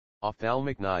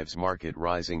Ophthalmic Knives Market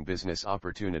rising business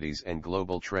opportunities and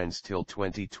global trends till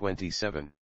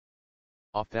 2027.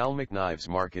 Ophthalmic Knives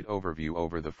Market overview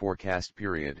over the forecast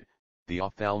period. The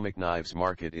ophthalmic knives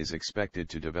market is expected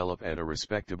to develop at a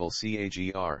respectable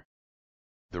CAGR.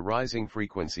 The rising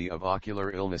frequency of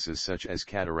ocular illnesses such as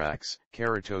cataracts,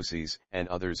 keratoses, and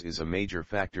others is a major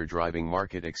factor driving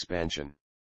market expansion.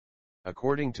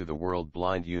 According to the World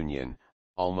Blind Union,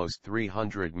 almost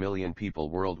 300 million people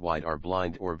worldwide are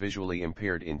blind or visually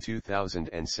impaired in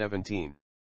 2017.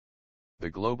 The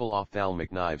global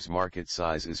ophthalmic knives market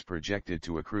size is projected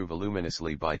to accrue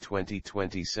voluminously by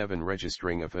 2027,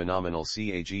 registering a phenomenal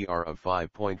CAGR of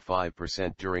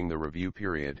 5.5% during the review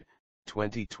period,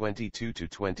 2022 to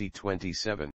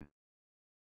 2027.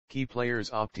 Key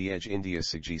players: Optiedge India,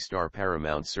 Surgistar,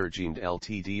 Paramount, Surgimed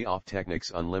Ltd,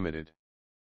 Ophtechnics Unlimited.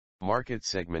 Market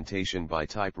segmentation by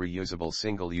type: reusable,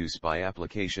 single use; by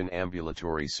application: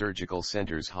 ambulatory surgical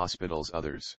centers, hospitals.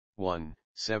 Others: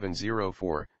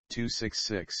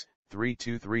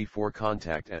 1-704-266-3234.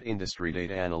 Contact at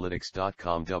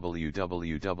IndustryDataAnalytics.com.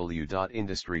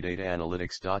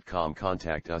 www.IndustryDataAnalytics.com.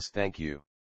 Contact us. Thank you.